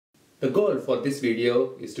The goal for this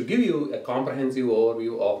video is to give you a comprehensive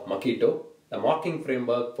overview of Mockito, the mocking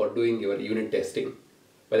framework for doing your unit testing.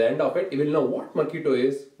 By the end of it, you will know what Mockito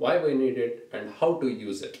is, why we need it, and how to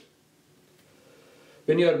use it.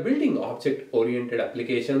 When you are building object-oriented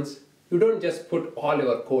applications, you don't just put all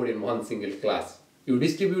your code in one single class. You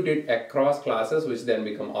distribute it across classes, which then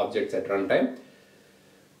become objects at runtime.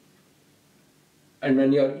 And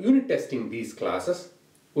when you are unit testing these classes,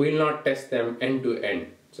 we will not test them end to end.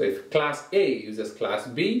 So if class A uses class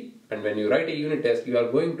B, and when you write a unit test, you are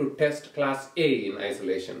going to test class A in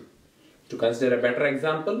isolation. To consider a better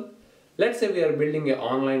example, let's say we are building an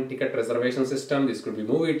online ticket reservation system. This could be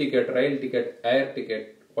movie ticket, rail ticket, air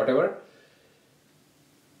ticket, whatever.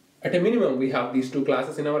 At a minimum, we have these two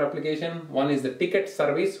classes in our application. One is the ticket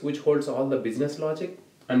service, which holds all the business logic.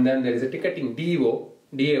 And then there is a ticketing DAO,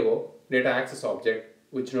 data access object,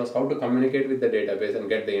 which knows how to communicate with the database and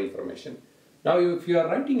get the information. Now, if you are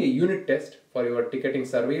writing a unit test for your ticketing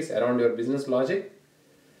service around your business logic,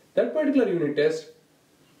 that particular unit test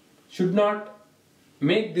should not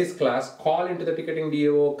make this class call into the ticketing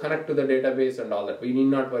DAO, connect to the database and all that. We need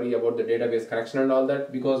not worry about the database connection and all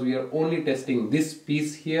that, because we are only testing this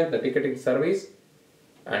piece here, the ticketing service,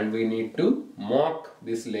 and we need to mock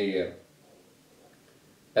this layer.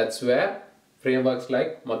 That's where frameworks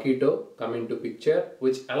like Mockito come into picture,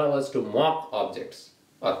 which allow us to mock objects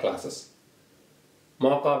or classes.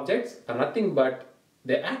 Mock objects are nothing but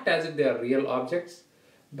they act as if they are real objects,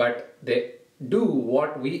 but they do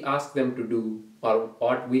what we ask them to do or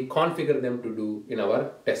what we configure them to do in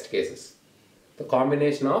our test cases. The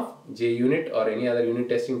combination of JUnit or any other unit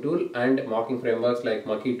testing tool and mocking frameworks like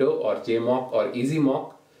Mockito or JMock or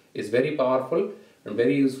EasyMock is very powerful and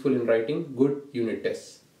very useful in writing good unit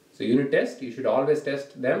tests. So unit test, you should always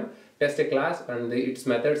test them, test a class and its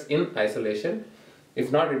methods in isolation. If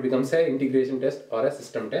not, it becomes an integration test or a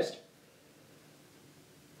system test.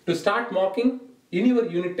 To start mocking in your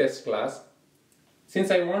unit test class, since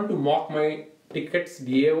I want to mock my tickets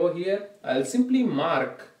DAO here, I'll simply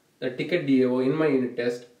mark the ticket DAO in my unit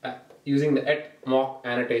test using the @mock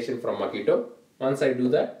annotation from Mockito. Once I do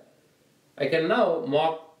that, I can now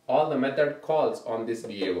mock all the method calls on this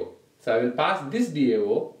DAO. So I will pass this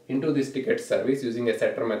DAO into this ticket service using a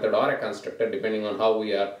setter method or a constructor, depending on how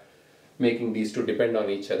we are making these two depend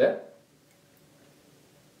on each other.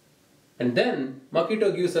 And then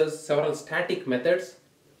Mockito gives us several static methods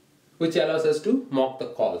which allows us to mock the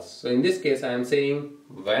calls. So in this case, I am saying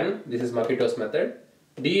when, this is Mockito's method,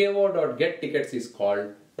 DAO.getTickets is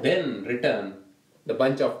called, then return the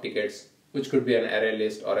bunch of tickets, which could be an array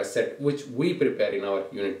list or a set which we prepare in our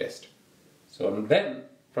unit test. So then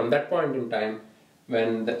from that point in time,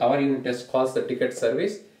 when our unit test calls the ticket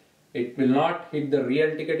service, it will not hit the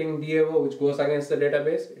real ticketing DAO which goes against the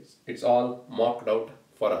database. It's all mocked out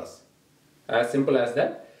for us. As simple as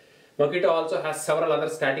that. Mockito also has several other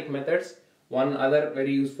static methods. One other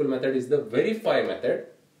very useful method is the verify method,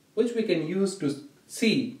 which we can use to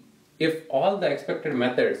see if all the expected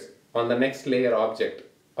methods on the next layer object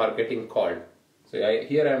are getting called. So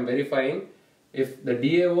here I am verifying if the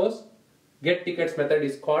DAO's getTickets method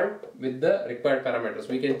is called with the required parameters.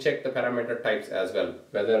 We can check the parameter types as well,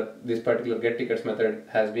 whether this particular getTickets method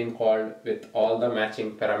has been called with all the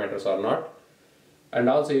matching parameters or not. And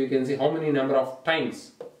also you can see how many number of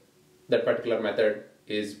times that particular method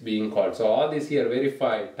is being called. So all these here,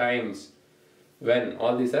 verify, times, when,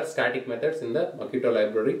 all these are static methods in the Mockito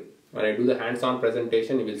library. When I do the hands-on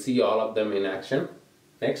presentation, you will see all of them in action.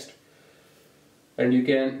 Next. And you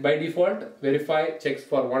can, by default, verify checks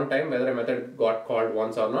for one time whether a method got called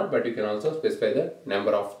once or not, but you can also specify the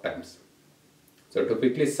number of times. So to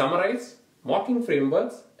quickly summarize, mocking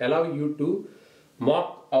frameworks allow you to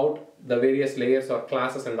mock out the various layers or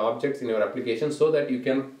classes and objects in your application so that you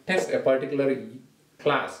can test a particular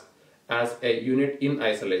class as a unit in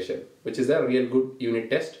isolation, which is a real good unit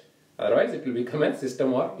test. Otherwise, it will become a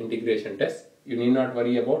system or integration test. You need not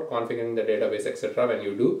worry about configuring the database, etc. when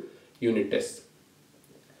you do unit tests.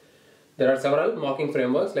 There are several mocking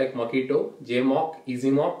frameworks like Mockito, JMock,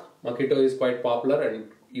 EasyMock. Mockito is quite popular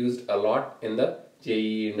and used a lot in the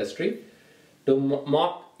JEE industry. To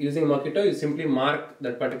mock using Mockito, you simply mark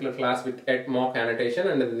that particular class with @mock annotation,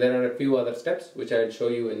 and there are a few other steps which I will show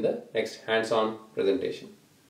you in the next hands-on presentation.